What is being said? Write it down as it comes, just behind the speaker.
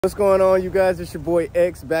What's going on, you guys? It's your boy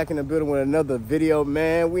X back in the building with another video,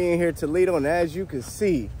 man. We in here Toledo, and as you can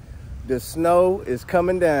see, the snow is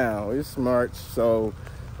coming down. It's March, so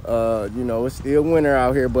you know, it's still winter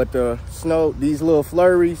out here, but the snow, these little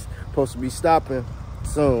flurries supposed to be stopping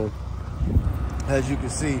soon. As you can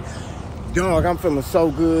see, dog, I'm feeling so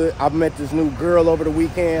good. I met this new girl over the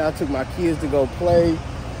weekend. I took my kids to go play.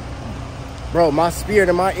 Bro, my spirit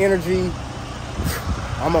and my energy,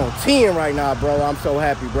 I'm on 10 right now, bro. I'm so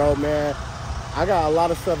happy, bro, man. I got a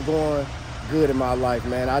lot of stuff going good in my life,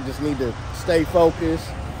 man. I just need to stay focused.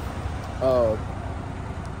 Don't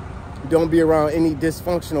be around any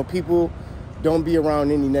dysfunctional people. Don't be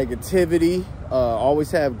around any negativity.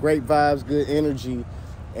 Always have great vibes, good energy.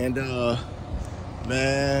 And,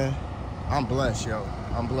 man, I'm blessed, yo.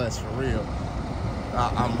 I'm blessed, for real.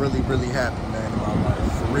 I'm really, really happy, man, in my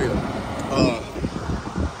life, for real.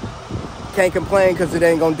 Can't complain because it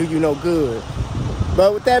ain't gonna do you no good.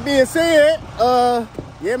 But with that being said,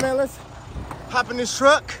 yeah, man, let's hop in this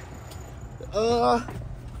truck and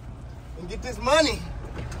get this money.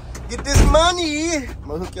 Get this money. I'm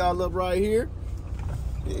gonna hook y'all up right here.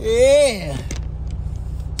 Yeah.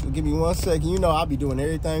 So give me 1 second. You know I'll be doing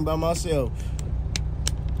everything by myself.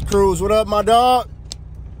 Cruz, what up, my dog?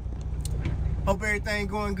 Hope everything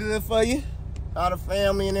going good for you. All the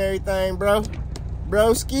family and everything, bro.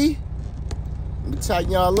 Broski. Let me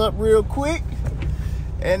tighten y'all up real quick.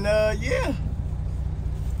 And yeah,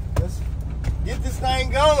 let's get this thing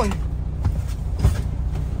going.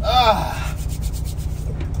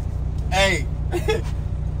 Hey,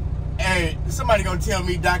 hey, somebody gonna tell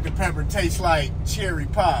me Dr. Pepper tastes like cherry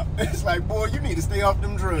pop. It's like, boy, you need to stay off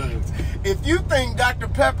them drugs. If you think Dr.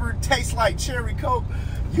 Pepper tastes like cherry Coke,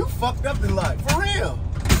 you fucked up in life, for real.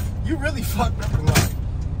 You really fucked up in life.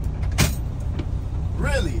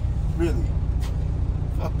 Really, really.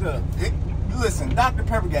 Fucked up. Listen, Dr.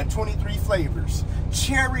 Pepper got 23 flavors.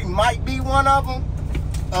 Cherry might be one of them,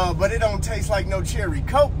 but it don't taste like no cherry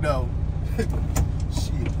Coke, though.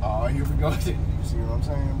 Shit. Oh, here we go. You see what I'm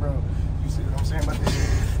saying, bro? You see what I'm saying about this?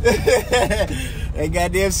 That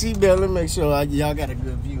goddamn seatbelt. Let me make sure y'all got a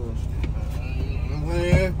good view.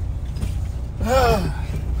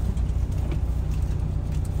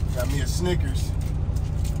 Got me a Snickers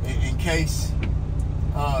in case.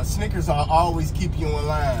 Snickers will always keep you in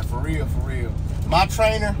line, for real, for real. My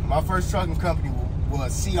trainer, my first trucking company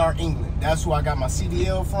was CR England. That's who I got my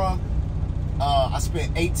CDL from. I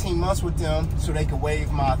spent 18 months with them so they could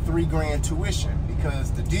waive my $3 grand tuition,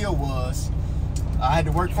 because the deal was I had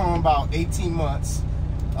to work for them about 18 months.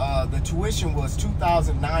 The tuition was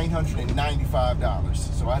 $2,995.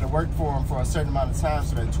 So I had to work for them for a certain amount of time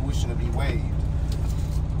so that tuition would be waived.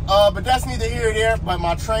 But that's neither here nor there. But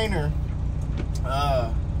my trainer,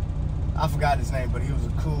 I forgot his name, but he was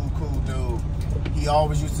a cool dude. He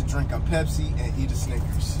always used to drink a Pepsi and eat a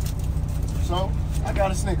Snickers. So I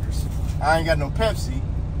got a Snickers. I ain't got no Pepsi,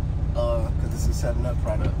 because it's a 7-Up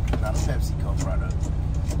product, not a PepsiCo product.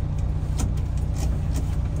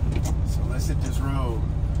 So let's hit this road,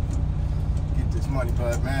 get this money.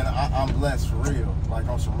 But man, I'm blessed, for real. Like,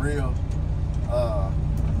 on some real,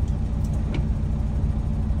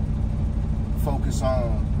 focus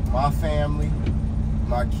on my family,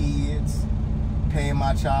 my kids, paying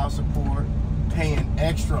my child support, paying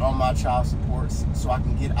extra on my child support so I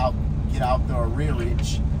can get out the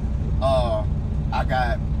arrearage. I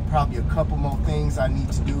got probably a couple more things I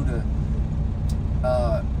need to do to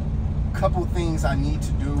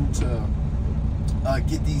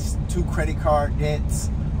get these 2 credit card debts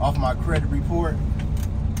off my credit report.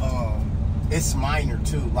 It's minor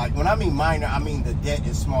too. Like, when I mean minor, I mean the debt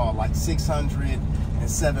is small, like $600 and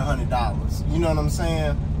 $700. You know what I'm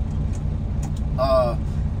saying?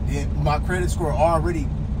 My credit score already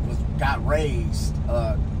got raised.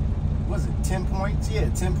 Was it 10 points? Yeah,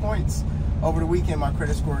 10 points. Over the weekend, my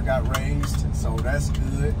credit score got raised, so that's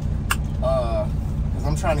good. Because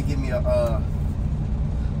I'm trying to get me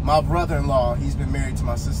my brother-in-law, he's been married to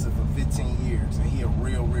my sister for 15 years, and he a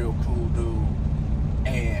real cool dude.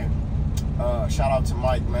 And shout out to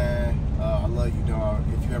Mike, man. I love you, dog.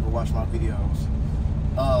 If you ever watch my videos.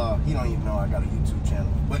 He don't even know I got a YouTube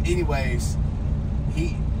channel. But anyways,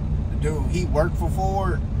 he worked for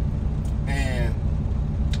Ford, and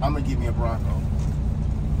I'm gonna give me a Bronco.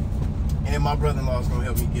 And my brother-in-law is gonna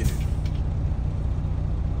help me get it.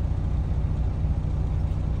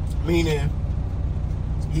 Meaning,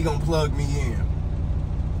 he gonna plug me in.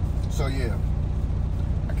 So yeah,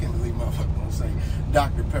 I can't believe motherfucker gonna say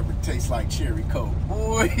Dr. Pepper tastes like cherry Coke.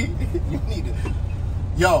 Boy, you need to.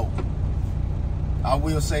 Yo, I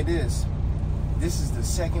will say this. This is the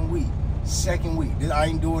second week. I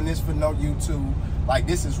ain't doing this for no YouTube. Like,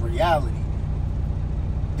 this is reality.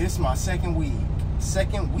 This is my second week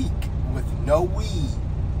with no weed.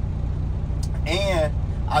 And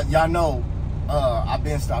y'all know I've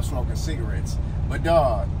been stopped smoking cigarettes. But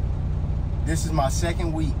dog, this is my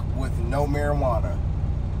second week with no marijuana.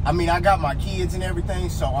 I mean, I got my kids and everything,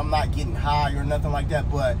 so I'm not getting high or nothing like that.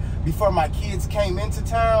 But before my kids came into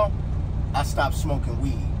town, I stopped smoking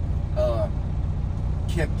weed.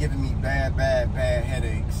 Kept giving me bad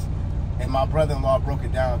headaches. And my brother-in-law broke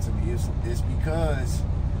it down to me. It's because,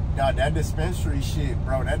 dog, that dispensary shit,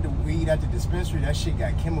 bro, that the weed at the dispensary, that shit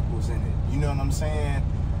got chemicals in it. You know what I'm saying?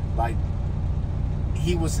 Like,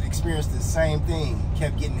 he was experiencing the same thing.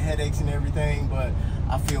 Kept getting headaches and everything, but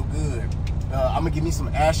I feel good. I'm gonna give me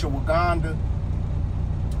some ashwagandha.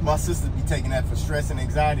 My sister be taking that for stress and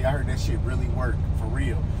anxiety. I heard that shit really work, for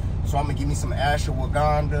real. So I'm gonna give me some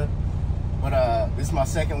ashwagandha. But this is my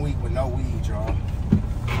second week with no weed, y'all.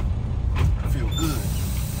 I feel good.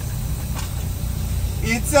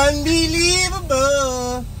 It's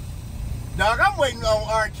unbelievable. Dog, I'm waiting on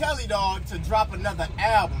R. Kelly, dog, to drop another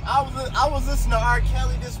album. I was listening to R.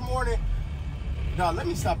 Kelly this morning. Dog, let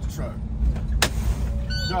me stop the truck.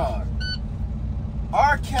 Dog,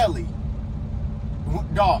 R. Kelly.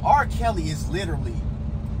 Dog, R. Kelly is literally,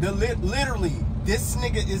 this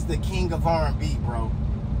nigga is the king of R&B, bro.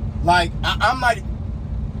 Like, I'm not,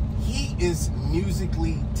 he is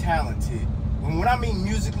musically talented. And when I mean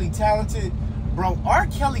musically talented, bro, R.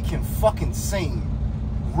 Kelly can fucking sing.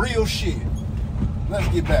 Real shit. Let's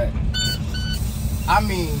get back. I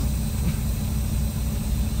mean,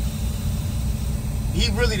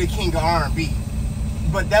 he really the king of R&B.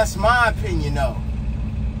 But that's my opinion, though.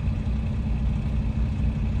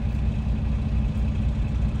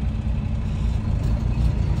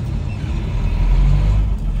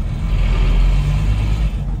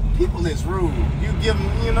 People is rude. You give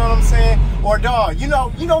them, you know what I'm saying? Or dog, you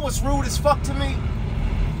know what's rude as fuck to me?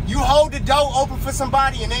 You hold the door open for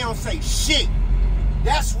somebody and they don't say shit.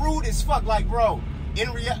 That's rude as fuck. Like, bro,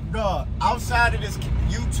 in reality, dog, outside of this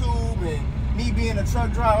YouTube and me being a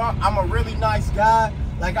truck driver, I'm a really nice guy.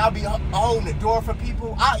 Like, I'll be holding the door for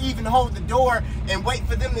people. I'll even hold the door and wait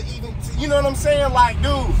for them to even, you know what I'm saying? Like,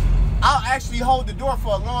 dude, I'll actually hold the door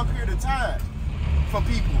for a long period of time for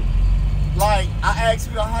people. Like, I ask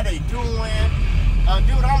people how they doing.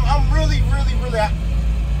 Dude, I'm really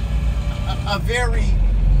a very,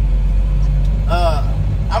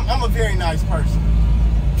 I'm a very nice person.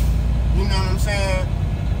 You know what I'm saying?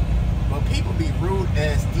 But people be rude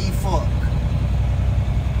as the fuck.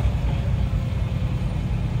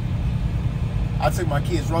 I took my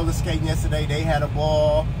kids roller skating yesterday. They had a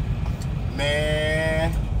ball.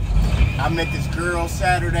 Man, I met this girl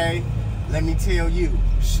Saturday. Let me tell you,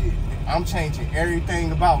 shit, I'm changing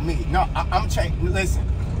everything about me. No, I'm changing. Listen,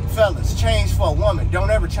 fellas, change for a woman. Don't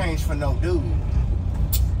ever change for no dude.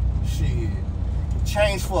 Shit.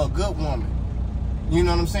 Change for a good woman. You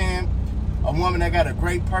know what I'm saying? A woman that got a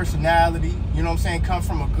great personality. You know what I'm saying? Come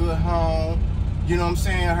from a good home. You know what I'm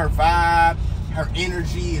saying? Her vibe, her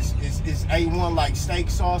energy is A1 like steak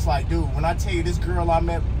sauce. Like, dude, when I tell you this girl I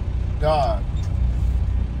met, dog,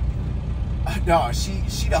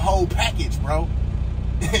 she the whole package, bro.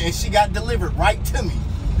 And she got delivered right to me.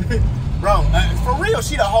 Bro, for real,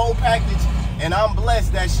 she the whole package. And I'm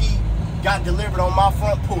blessed that she got delivered on my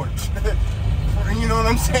front porch. You know what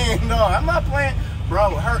I'm saying? No, I'm not playing.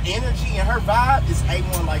 Bro, her energy and her vibe is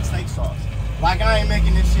A1 like steak sauce. Like, I ain't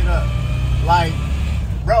making this shit up. Like,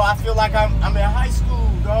 bro, I feel like I'm in high school,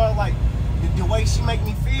 dog. Like, the way she make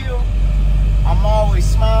me feel, I'm always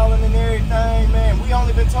smiling and everything, man. We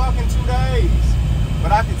only been talking 2 days.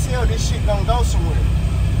 But I can tell this shit gonna go somewhere.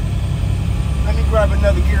 Let me grab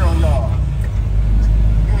another gear on y'all.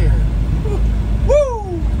 Yeah.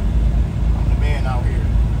 Woo! I'm the man out here.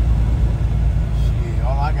 Shit,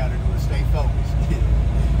 all I gotta do is stay focused.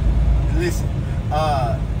 Listen,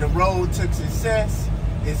 the road to success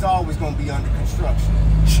is always gonna be under construction.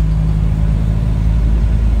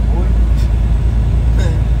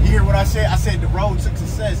 You hear what I said? I said the road to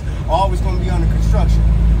success always gonna be under construction.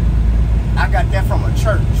 I got that from a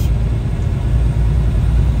church.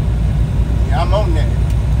 Yeah, I'm on that.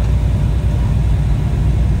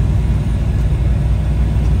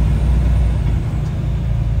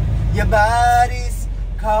 Your body's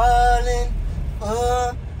calling.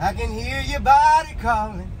 I can hear your body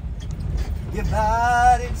calling. Your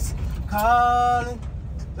body's calling.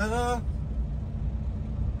 That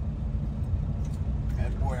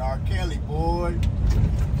boy R. Kelly, boy.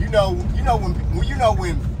 You know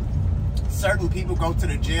when certain people go to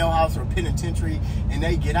the jailhouse or penitentiary and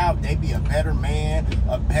they get out, they be a better man,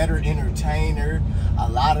 a better entertainer. A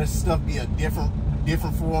lot of stuff be a different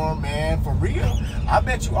different form, man. For real. I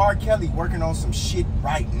bet you R. Kelly working on some shit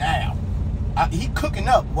right now. He cooking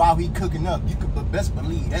up while he cooking up. You could best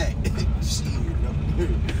believe that. Shit.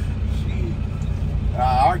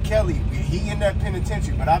 R. Kelly, he in that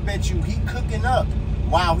penitentiary, but I bet you he cooking up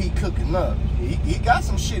while he cooking up. He got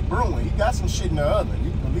some shit brewing. He got some shit in the oven.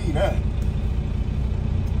 You can believe that.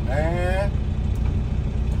 Man.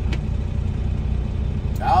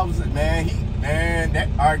 That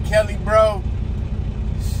R. Kelly, bro,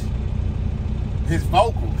 his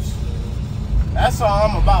vocals. That's all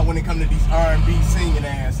I'm about when it comes to these R&B singing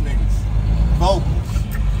ass niggas. Vocals.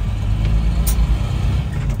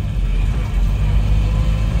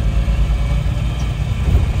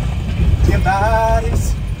 Your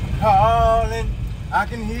body's calling. I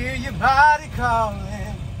can hear your body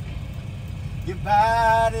calling. Your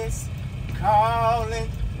body's calling.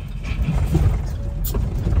 It's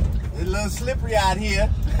a little slippery out here.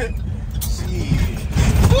 Shit.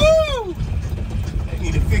 Woo! They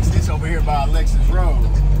need to fix this over here by Alexis Road.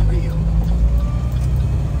 Real.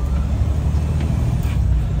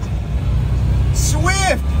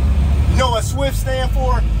 Swift! You know what Swift stand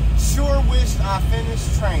for? Sure wished I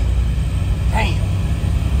finished training. Damn.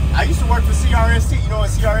 I used to work for CRST. You know what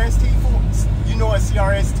CRST for? You know what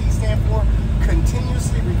CRST stand for?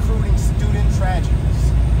 Continuously recruiting student tragedies.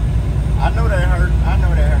 I know that hurt. I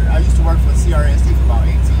know that hurt. I used to work for CRST for about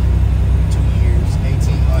 18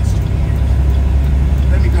 months, 2 years.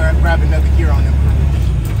 Let me go and grab another gear on them crews.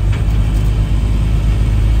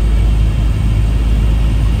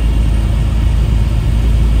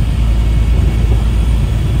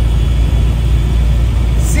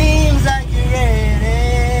 Seems like you're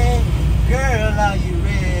ready. Girl, are you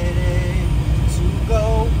ready to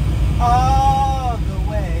go all the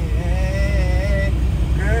way?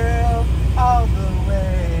 Girl, all the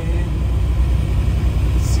way.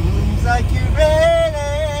 Seems like you're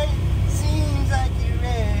ready. Seems like you're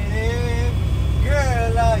ready.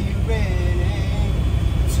 Girl, are you ready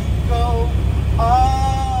to go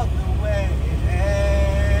all the way?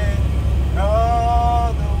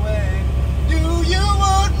 All the way. Do you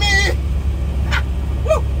want me?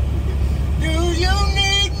 Woo! Do you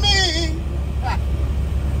need me?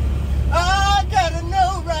 I gotta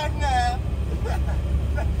know right now.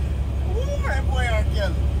 Woo, that boy R.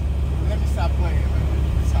 Kelly. Let me stop playing, man.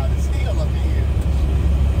 It's hot as hell up in here.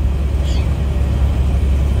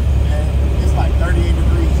 Man, it's like 38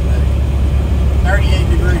 degrees today. 38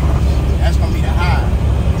 degrees. That's gonna be the high.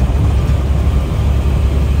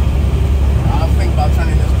 I was thinking about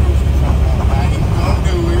turning this cruise control on. I ain't even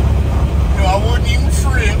gonna do it. No, I wouldn't even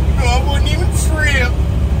trip. No, I wouldn't even trip.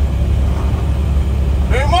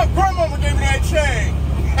 Man, my grandmama gave me that chain.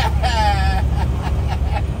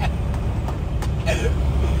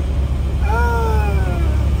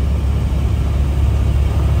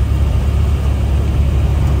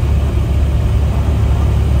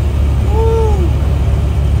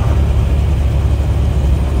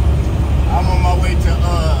 I'm on my way to, I'm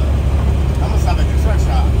gonna stop at the truck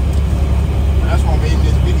shop. That's why I'm making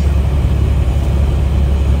this video.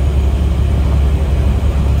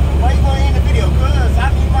 Why you gonna end the video? Cause I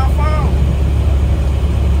need my phone.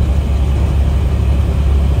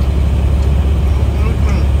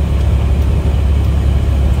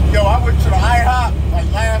 Yo, I went to the IHOP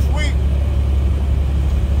like last week.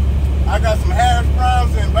 I got some hash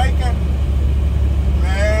browns and bacon.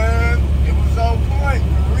 Man, it was on point,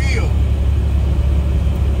 for real.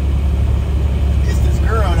 It's this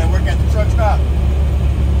girl that worked at the truck stop.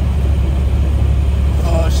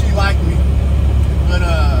 She liked me. But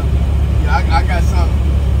yeah, I got something.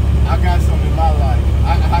 I got something in my life.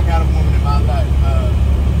 I got a woman in my life.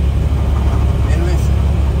 And listen,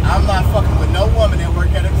 I'm not fucking with no woman that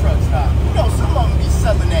work at a truck stop. You know, some of them be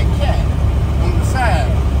selling that cat on the side.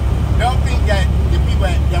 Don't think that the people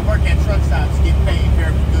that work at truck stops get paid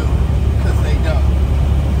very good, because they don't.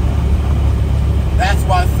 That's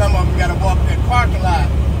why some of them gotta walk that parking lot.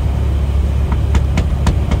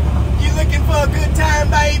 You looking for a good time,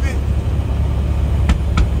 baby?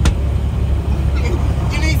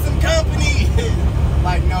 You need some company?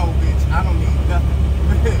 Like, no, bitch, I don't need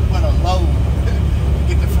nothing but a load.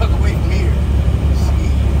 Get the fuck away from here.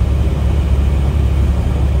 Shit.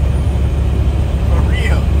 For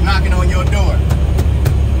real, knocking on your door.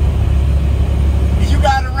 You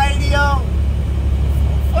got a radio?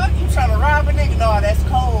 Fuck, you trying to rob a nigga? No, that's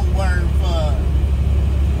code word for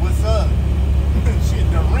what's up. Shit,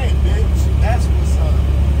 the rent, bitch. That's what's up.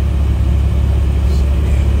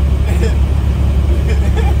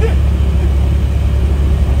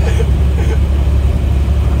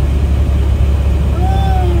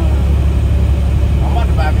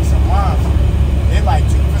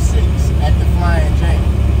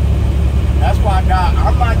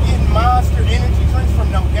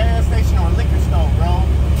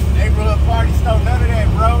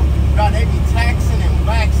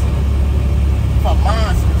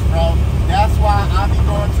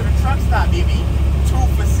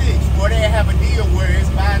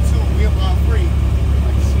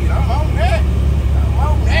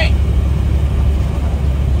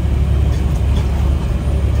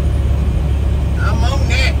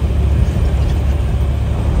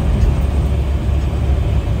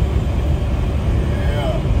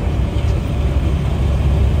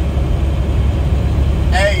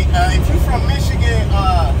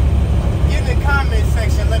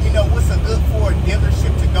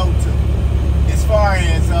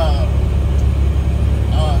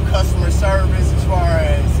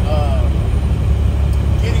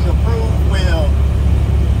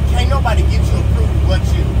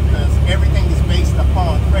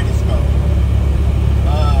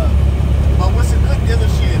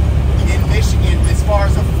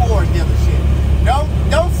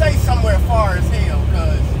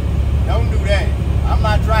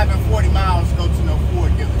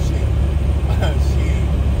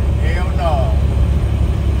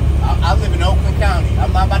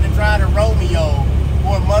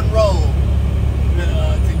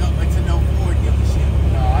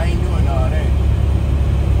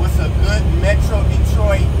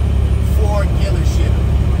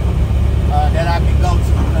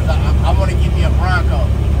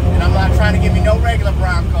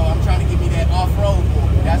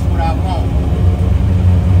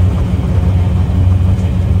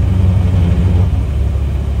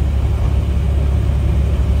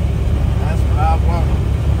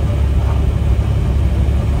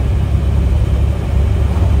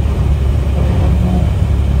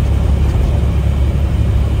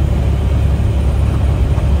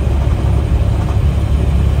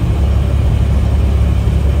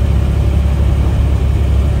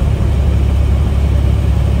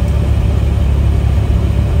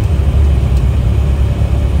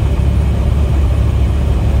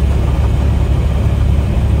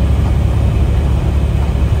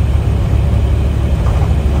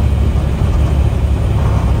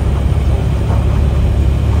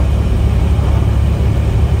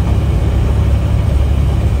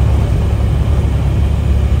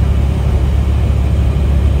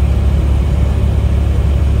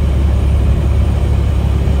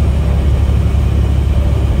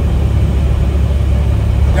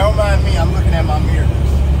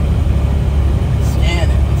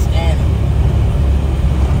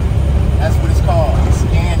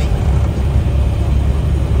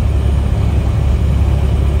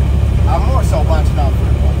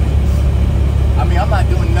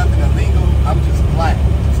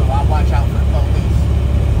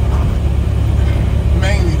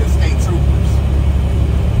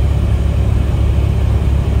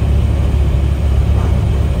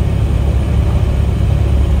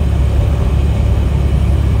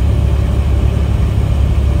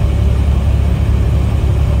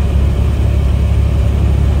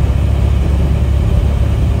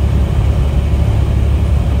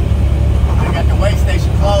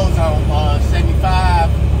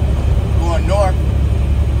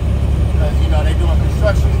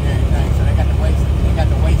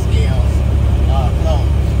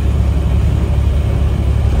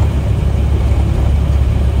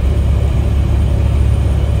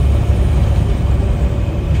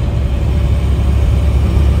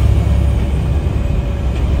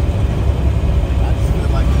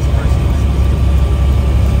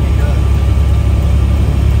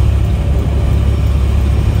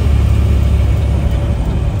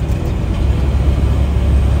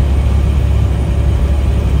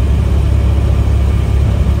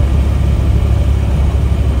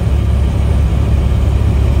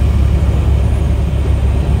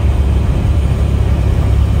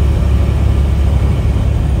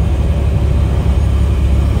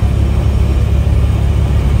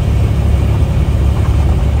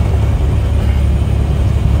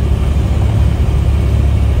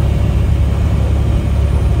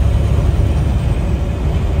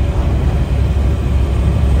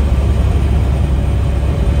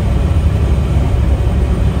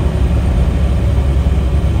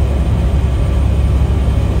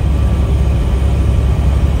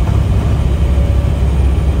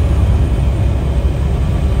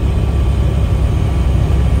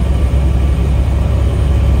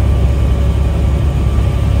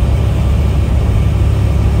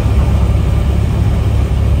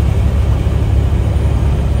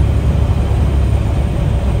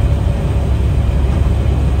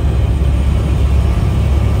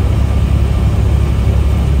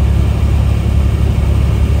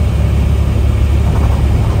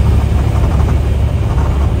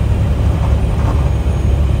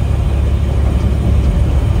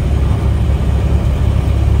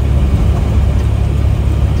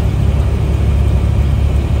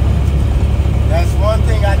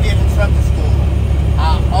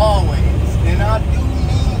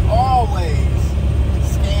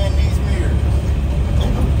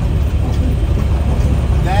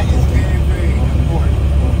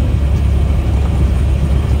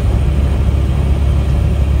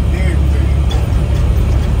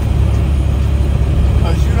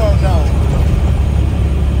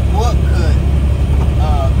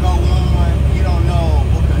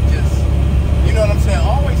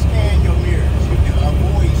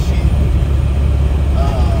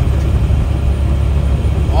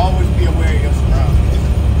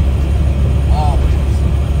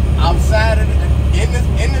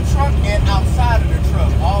 the truck and outside of the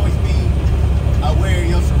truck. Always be aware of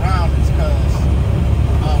your surroundings, because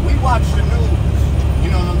we watch the news, you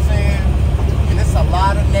know what I'm saying? And it's a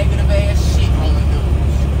lot of negative ass shit on the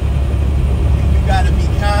news. You gotta be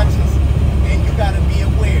conscious and you gotta be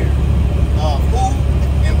aware of who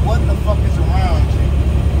and what the fuck is around you.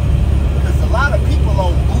 Because a lot of people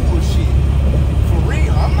on bullshit. For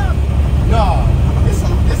real, I'm not, no, it's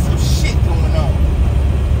some shit going on.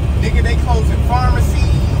 Nigga, they closing pharmacies,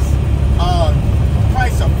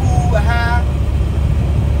 price of food high.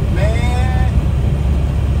 Man,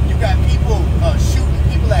 you got people shooting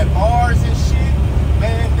people at bars and shit.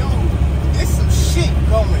 Man, dude, there's some shit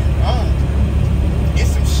going on.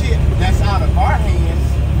 It's some shit that's out of our hands.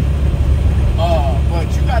 But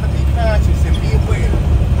you gotta be conscious and be aware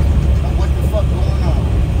of what the fuck going on.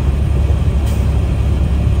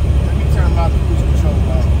 Let me turn my cruise control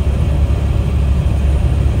on.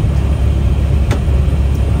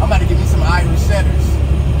 I'm about to give me some Irish setters.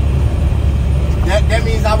 That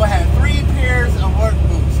means I will have 3 pairs of work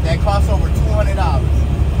boots that cost over $200.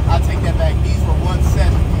 I'll take that back. These were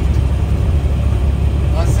 $170,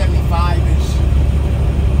 $175-ish.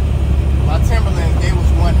 My Timberlands, they was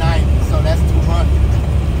 $190, so that's $200.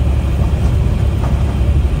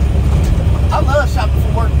 I love shopping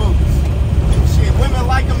for work boots. Shit, women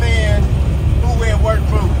like a man who wear work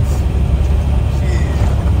boots. Shit.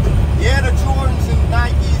 Yeah, the Jordans and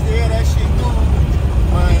Nikes, yeah, that shit cool.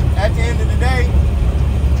 But at the end of the day,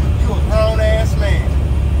 you a grown-ass man.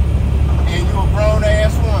 And you a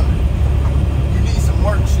grown-ass woman. You need some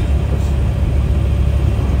work shoes.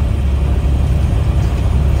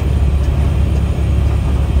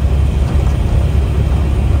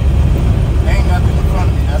 Ain't nothing in front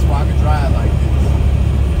of me. That's why I can drive like this.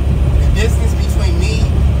 The distance between me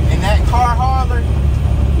and that car hauler,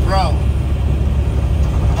 bro,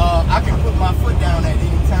 I can put my foot down at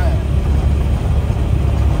any time.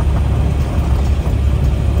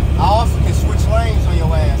 I also can switch lanes on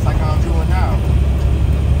your ass like I'm doing now.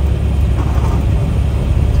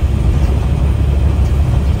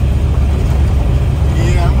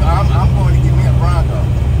 Yeah, I'm going to get me a Bronco.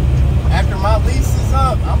 After my lease is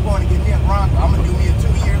up, I'm going to get me a Bronco. I'm going to do me a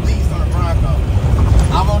 2-year lease on a Bronco.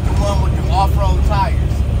 I want the one with the off-road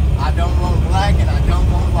tires. I don't want black and I don't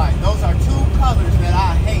want white. Those are 2 colors that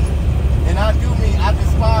I hate. And I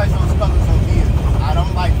despise those colors on vehicles. I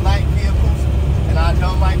don't like black vehicles. And I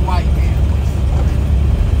don't like white vehicles.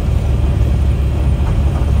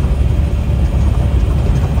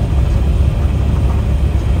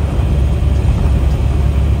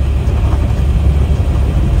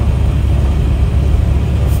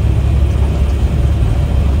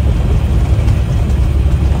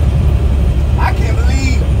 I can't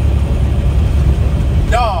believe,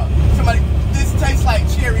 dog, this tastes like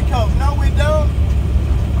cherry Coke. No, it don't.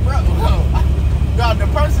 Bro, no. Dog, the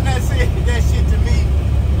person that said that shit to me,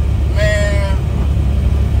 man,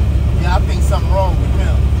 yeah, I think something wrong with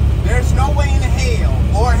him. There's no way in hell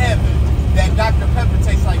or heaven that Dr. Pepper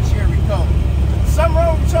tastes like cherry Coke. Something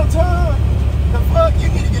wrong with your tongue? The fuck? You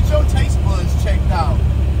need to get your taste buds checked out.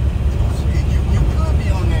 Shit, you could be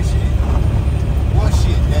on that shit. What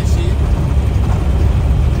shit? That shit?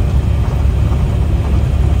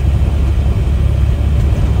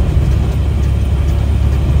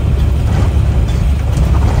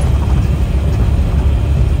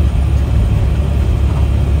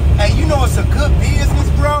 You know it's a good business,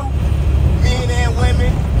 bro. Men and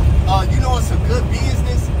women. You know it's a good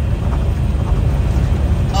business.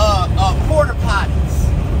 Porta potties.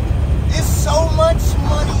 There's so much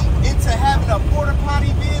money into having a porta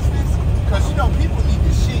potty business, because you know people need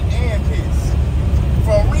to shit and piss.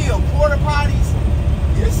 For real, porta potties.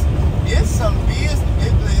 It's some business.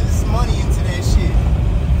 It's money into that shit.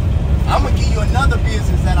 I'm gonna give you another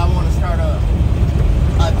business that I want to start up.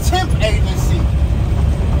 A temp agency.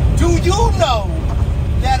 Do you know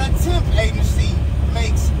that a temp agency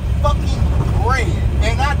makes fucking bread?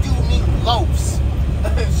 And I do mean loaves.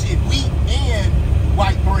 Shit, wheat and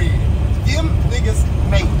white bread. Them niggas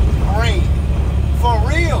make bread. For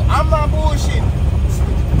real, I'm not bullshit.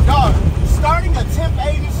 Dog, starting a temp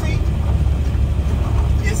agency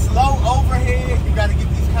is low overhead. You gotta get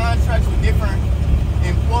these contracts with different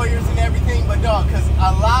employers and everything. But dog, cause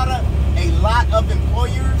a lot of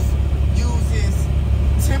employers uses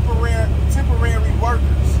temporary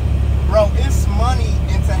workers. Bro, it's money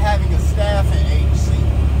into having a staffing agency.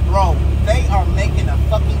 Bro, they are making a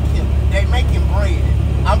fucking killer. They're making bread.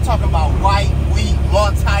 I'm talking about white, wheat,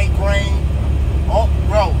 multi-grain. Oh,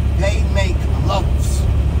 bro, they make loaves.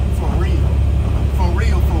 For real. For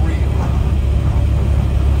real, for real.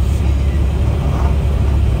 Shit.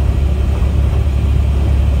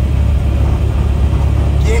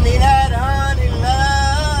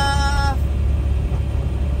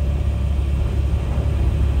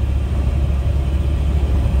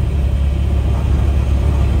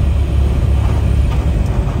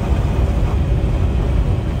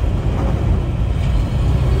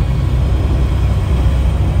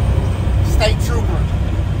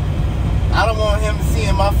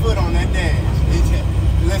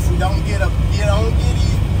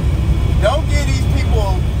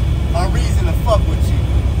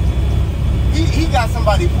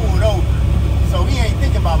 somebody pulled over. So he ain't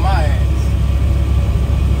thinking about my ass.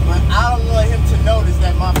 But I don't want him to notice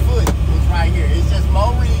that my foot was right here. It's just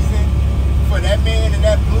more reason for that man in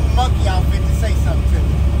that blue monkey outfit to say something to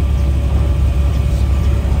me.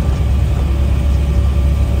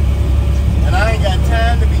 And I ain't got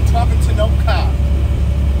time to be talking to no cop.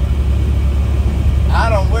 I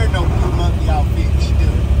don't wear no blue monkey outfit. He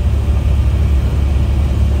do.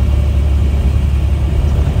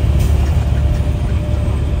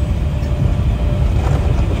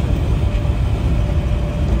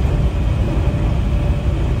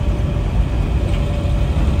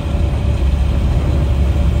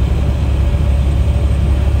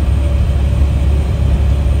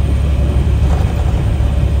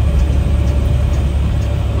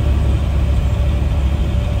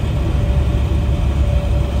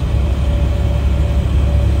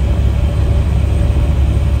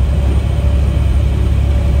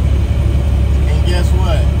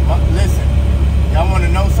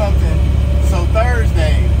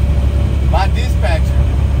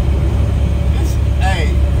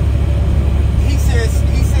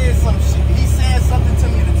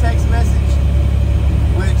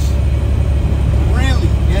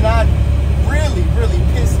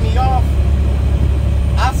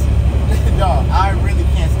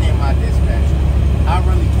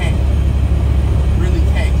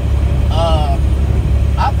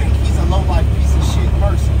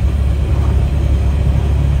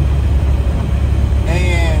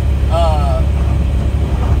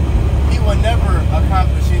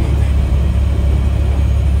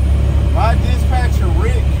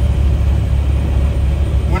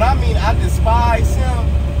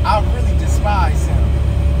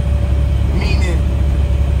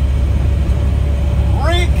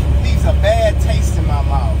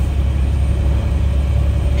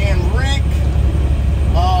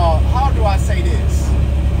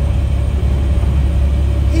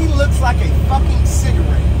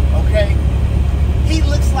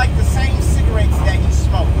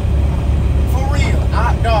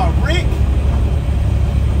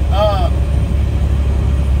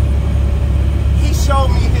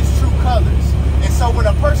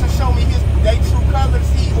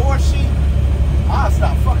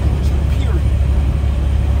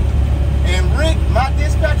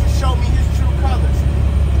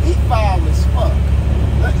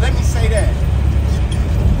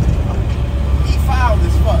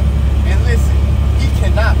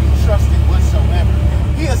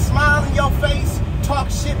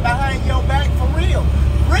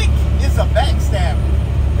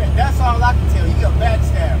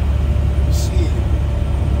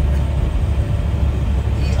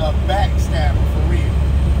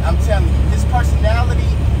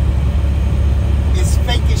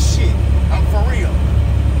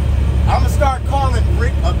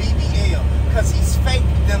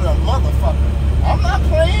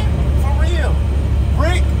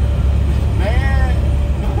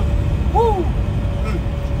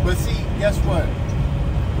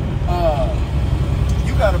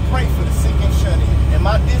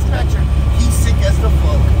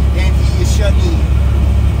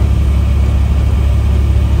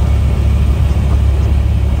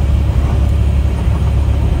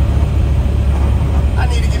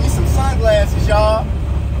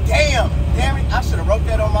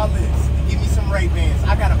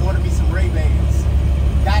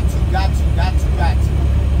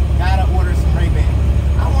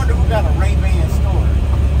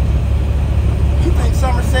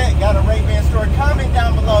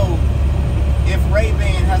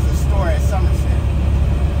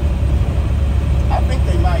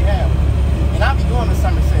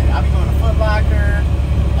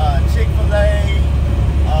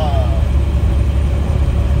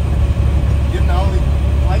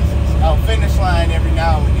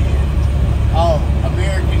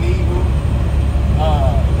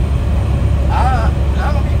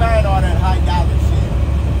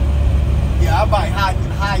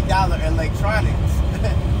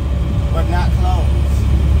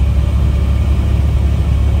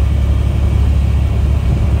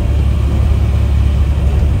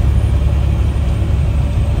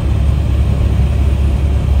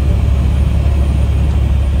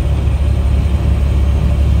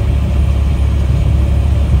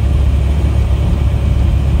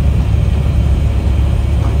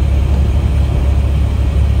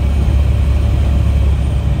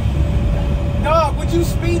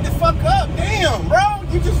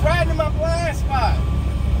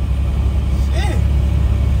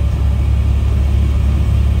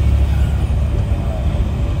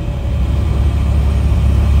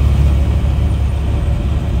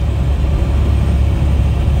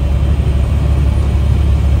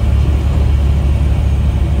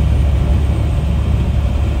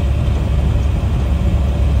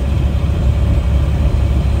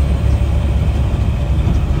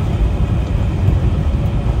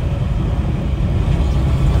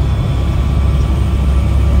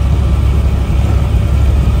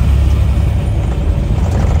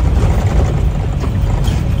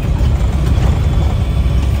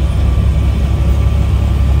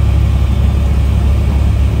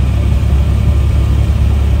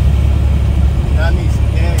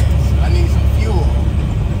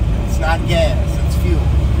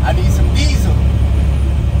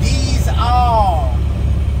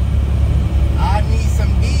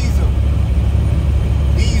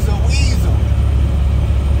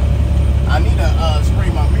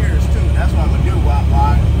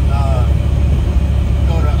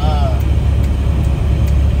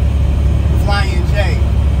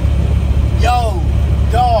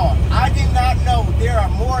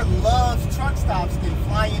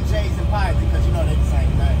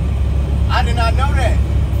 I did not know that.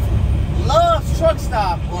 Love's Truck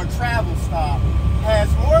Stop or Travel Stop has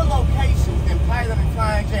more locations than Pilot and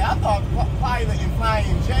Flying J. I thought Pilot and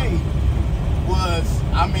Flying J was,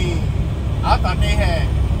 I thought they had,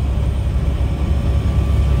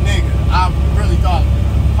 nigga, I really thought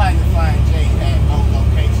Pilot and Flying J had more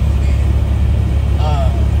locations than,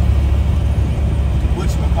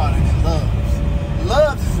 whatchamacallit, than Love's.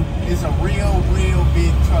 Love's is a real big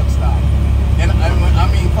truck stop. And I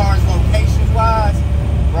mean, as far as locations wise,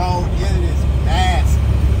 bro, it is massive.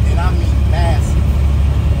 And I mean massive.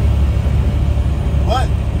 But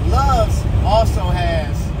Love's also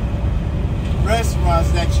has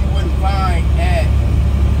restaurants that you wouldn't find at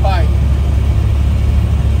Pilot.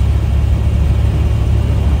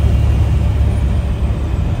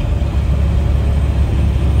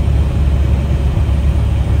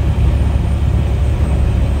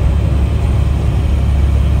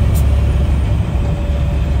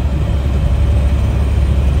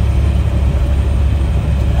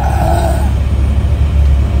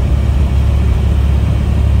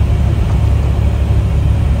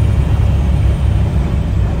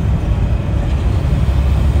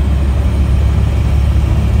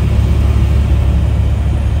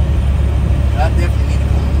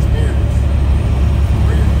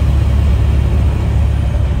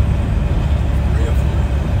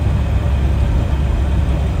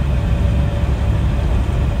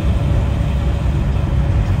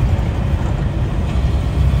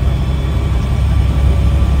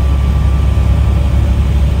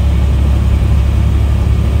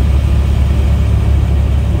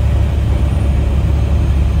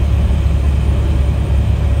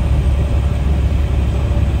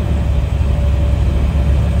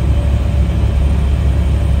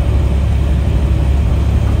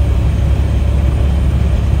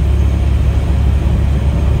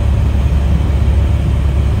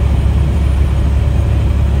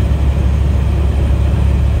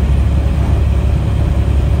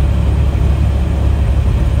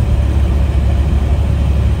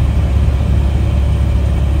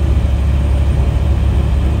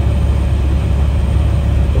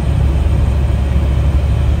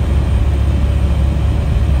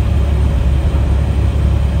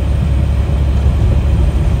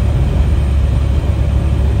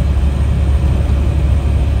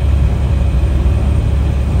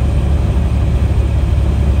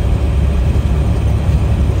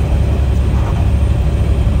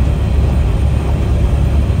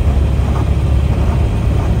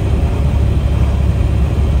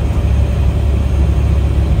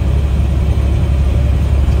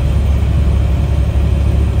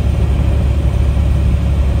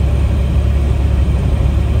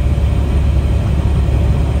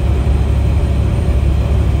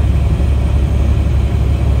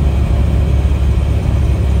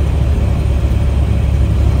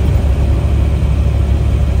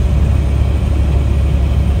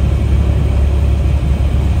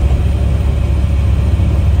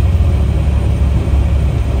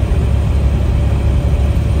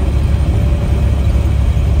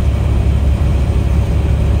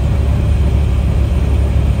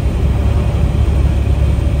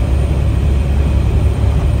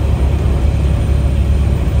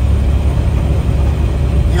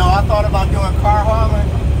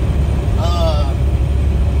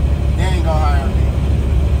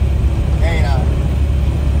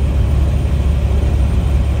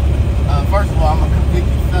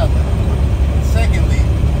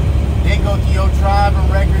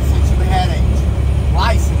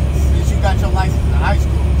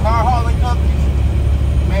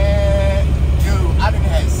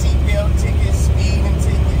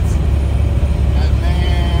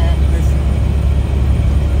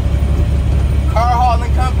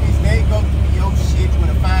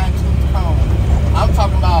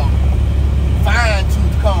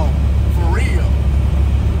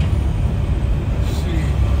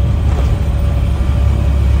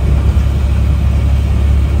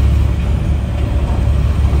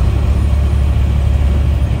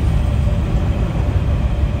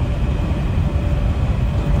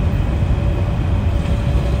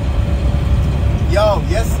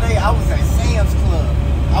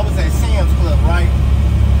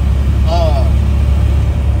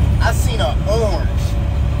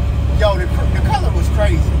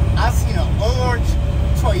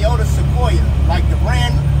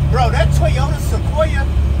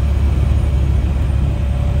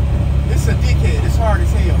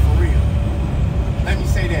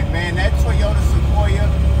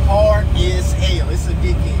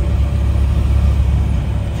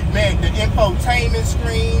 infotainment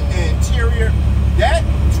screen, the interior, that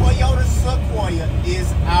Toyota Sequoia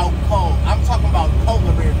is out cold. I'm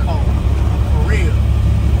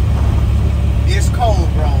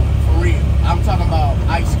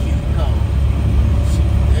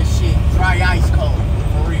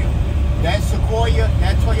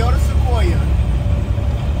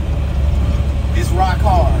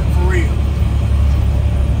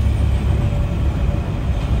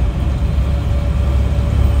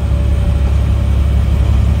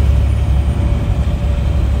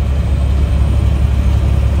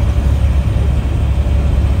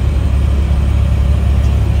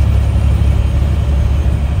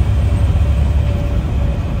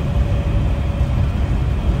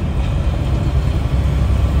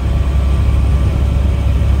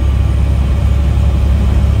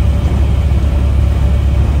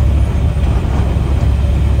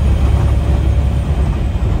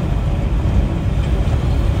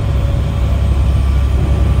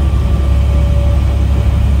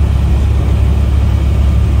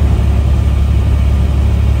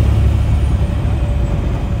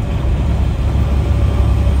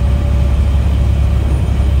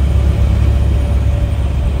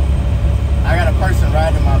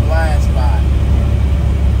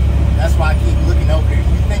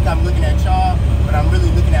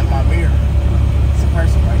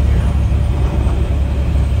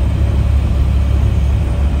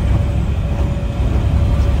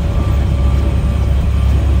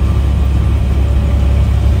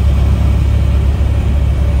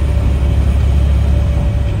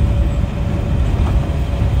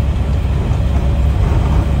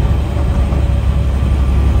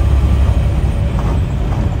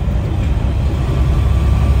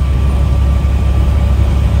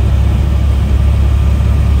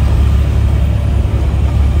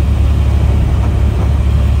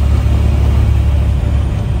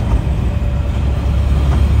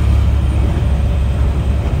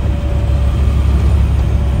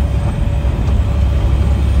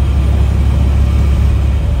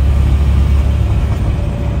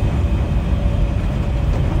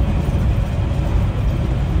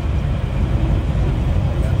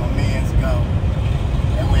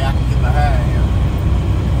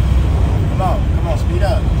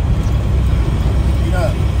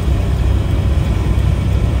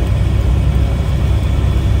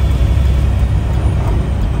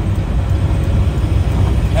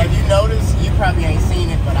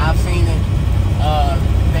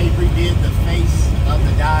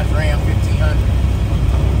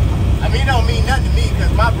It don't mean nothing to me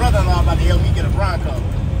because my brother-in-law about to help me get a Bronco.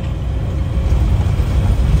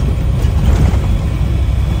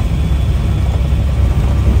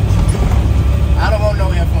 I don't want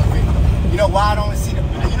no F-150. You know why I don't see the?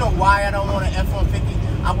 You know why I don't want an F-150?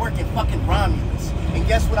 I work in fucking Romulus, and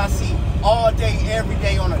guess what I see all day, every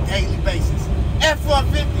day, on a daily basis?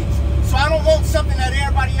 F-150s. So I don't want something that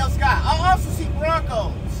everybody else got. I also see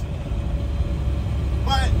Broncos,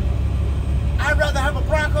 but I'd rather have a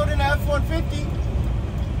Bronco than an F-150.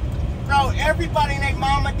 Bro, everybody and their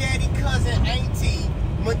mama, daddy, cousin, auntie,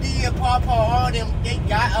 Madea, Papa, all them, they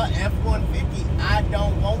got a F-150. I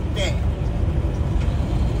don't want that.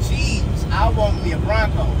 Jeez, I want me a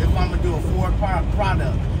Bronco if I'm gonna do a Ford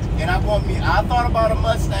product. And I thought about a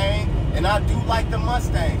Mustang, and I do like the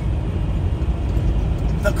Mustang.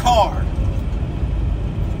 The car.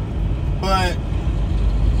 But,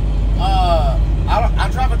 I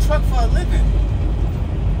drive a truck for a living.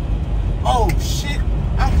 Oh, shit.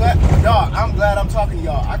 I'm glad I'm talking to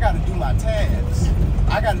y'all. I gotta do my tags.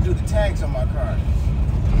 I gotta do the tags on my car.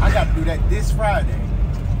 I gotta do that this Friday.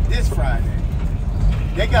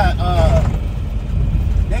 They got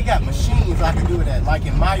machines I can do it at. Like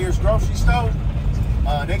in Myers grocery store,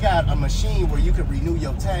 they got a machine where you can renew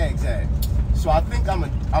your tags at. So I think I'm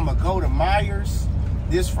gonna go to Myers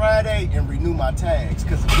this Friday and renew my tags,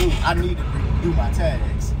 because dude, I need to renew my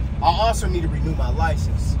tags. I also need to renew my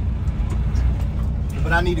license,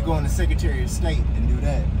 but I need to go in the Secretary of State and do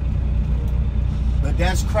that. But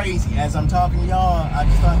that's crazy. As I'm talking to y'all, I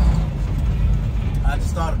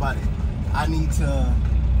just thought about it. I need to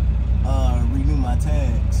renew my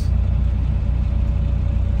tags.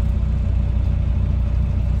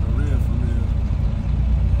 For real.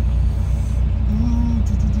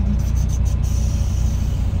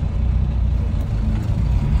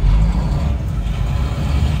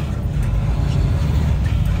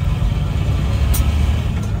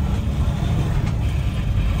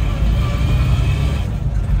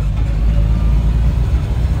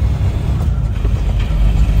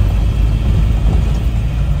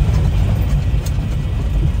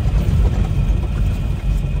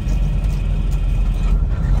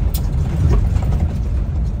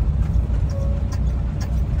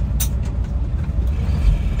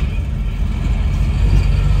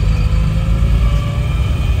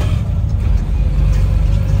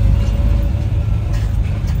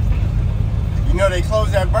 They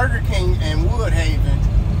closed that Burger King in Woodhaven,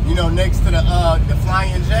 you know, next to the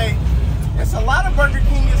Flying J. There's a lot of Burger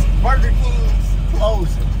Kings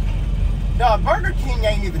closing. Dog, Burger King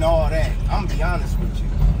ain't even all that. I'm gonna be honest with you.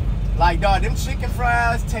 Like, dog, them chicken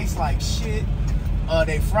fries taste like shit.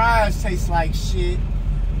 They fries taste like shit.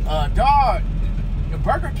 Dog, the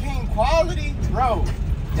Burger King quality, bro,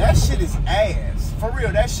 that shit is ass. For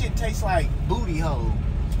real, that shit tastes like booty hole.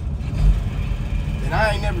 And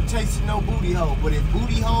I ain't never tasted no booty hole, but if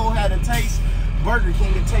booty hole had a taste, Burger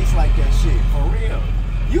King would taste like that shit, for real.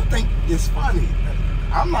 You think it's funny?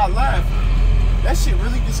 I'm not laughing. That shit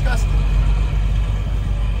really disgusting.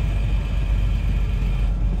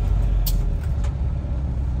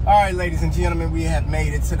 All right, ladies and gentlemen, we have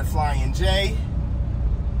made it to the Flying J.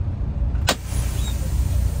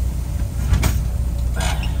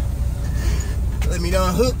 Let me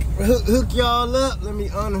hook y'all up. Let me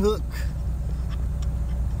unhook.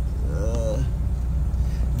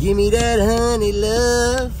 Give me that honey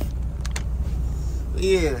love.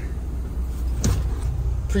 Yeah.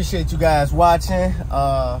 Appreciate you guys watching.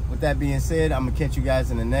 With that being said, I'm gonna catch you guys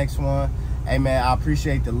in the next one. Hey man, I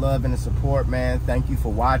appreciate the love and the support, man. Thank you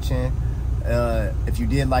for watching. If you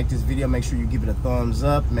did like this video, make sure you give it a thumbs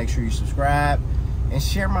up. Make sure you subscribe and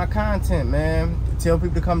share my content, man. Tell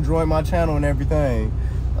people to come join my channel and everything.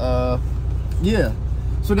 Yeah.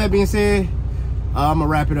 So that being said, I'm gonna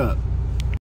wrap it up.